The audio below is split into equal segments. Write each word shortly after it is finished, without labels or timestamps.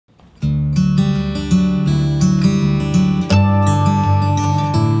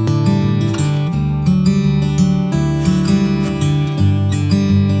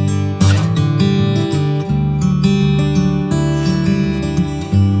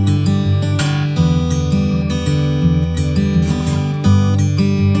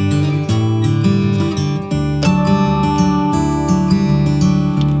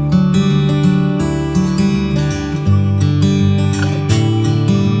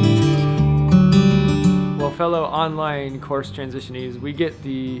fellow online course transitionees, we get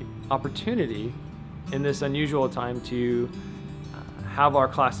the opportunity in this unusual time to have our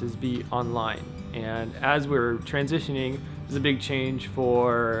classes be online. And as we're transitioning, this is a big change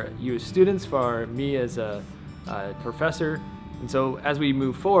for you as students, for me as a professor. And so as we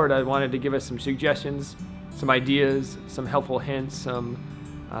move forward, I wanted to give us some suggestions, some ideas, some helpful hints, some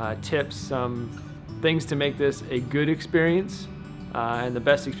tips, some things to make this a good experience and the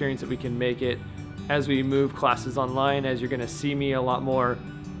best experience that we can make it as we move classes online, as you're going to see me a lot more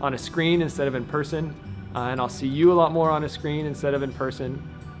on a screen instead of in person, and I'll see you a lot more on a screen instead of in person.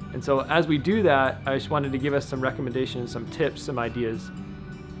 And so as we do that, I just wanted to give us some recommendations, some tips, some ideas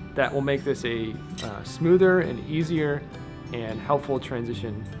that will make this a smoother and easier and helpful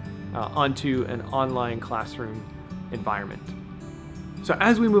transition onto an online classroom environment. So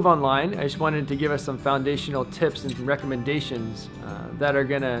as we move online, I just wanted to give us some foundational tips and recommendations that are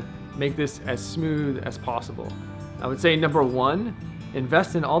going to make this as smooth as possible. I would say number one,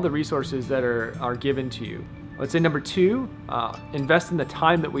 invest in all the resources that are given to you. I would say number two, invest in the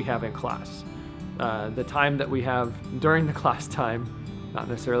time that we have in class. The time that we have during the class time, not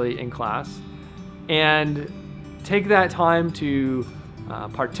necessarily in class. And take that time to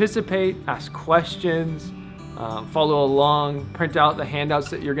participate, ask questions, follow along, print out the handouts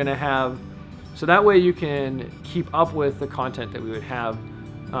that you're gonna have. So that way you can keep up with the content that we would have.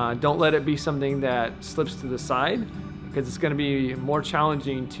 Don't let it be something that slips to the side, because it's gonna be more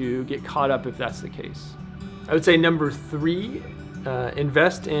challenging to get caught up if that's the case. I would say number three,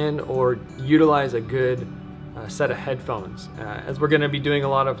 invest in or utilize a good set of headphones. As we're gonna be doing a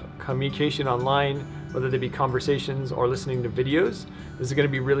lot of communication online, whether they be conversations or listening to videos, this is gonna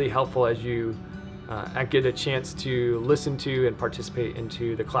be really helpful as you get a chance to listen to and participate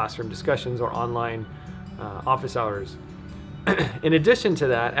into the classroom discussions or online office hours. In addition to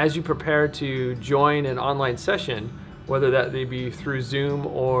that, as you prepare to join an online session, whether that be through Zoom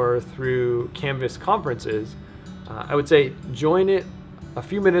or through Canvas conferences, I would say join it a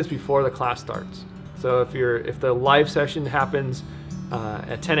few minutes before the class starts. So if the live session happens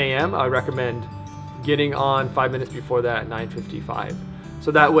at 10 a.m., I recommend getting on 5 minutes before that at 9:55.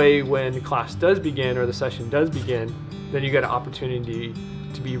 So that way when class does begin or the session does begin, then you get an opportunity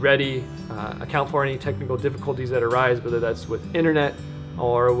to be ready, account for any technical difficulties that arise, whether that's with internet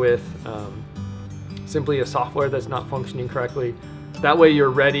or with simply a software that's not functioning correctly. That way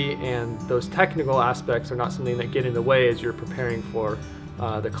you're ready and those technical aspects are not something that get in the way as you're preparing for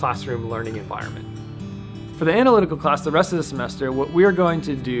the classroom learning environment. For the analytical class, the rest of the semester, what we're going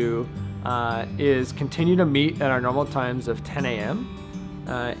to do is continue to meet at our normal times of 10 a.m.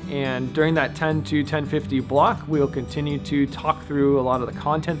 And during that 10 to 10:50 block, we'll continue to talk through a lot of the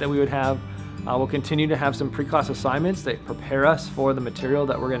content that we would have. We'll continue to have some pre-class assignments that prepare us for the material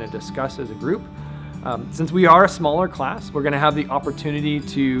that we're going to discuss as a group. Since we are a smaller class, we're going to have the opportunity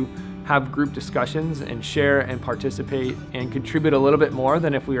to have group discussions and share and participate and contribute a little bit more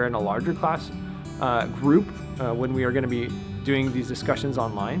than if we were in a larger class group when we are going to be doing these discussions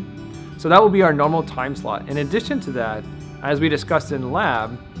online. So that will be our normal time slot. In addition to that, as we discussed in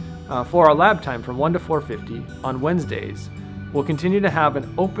lab, for our lab time from 1 to 4:50 on Wednesdays, we'll continue to have an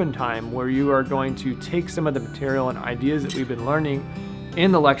open time where you are going to take some of the material and ideas that we've been learning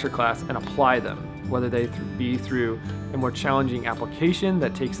in the lecture class and apply them, whether they be through a more challenging application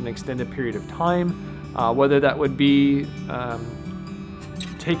that takes an extended period of time, whether that would be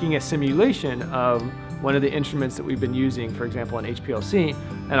taking a simulation of one of the instruments that we've been using, for example, in HPLC,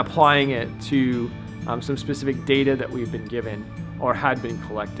 and applying it to some specific data that we've been given or had been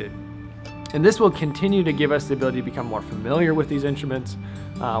collected. And this will continue to give us the ability to become more familiar with these instruments.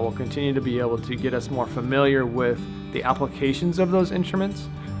 We'll continue to be able to get us more familiar with the applications of those instruments.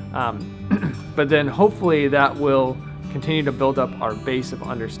 But then hopefully that will continue to build up our base of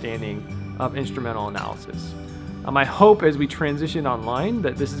understanding of instrumental analysis. My hope as we transition online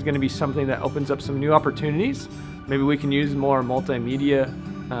that this is going to be something that opens up some new opportunities. Maybe we can use more multimedia,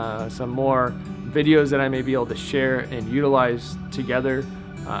 some more videos that I may be able to share and utilize together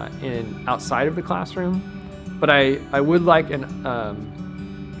outside of the classroom. But I would like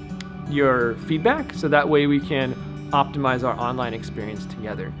your feedback so that way we can optimize our online experience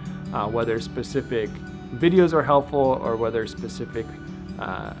together, whether specific videos are helpful or whether specific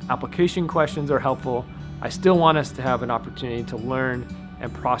application questions are helpful. I still want us to have an opportunity to learn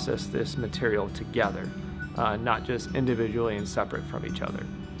and process this material together, not just individually and separate from each other.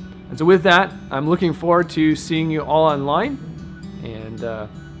 And so with that, I'm looking forward to seeing you all online, and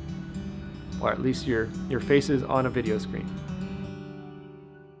or at least your faces on a video screen.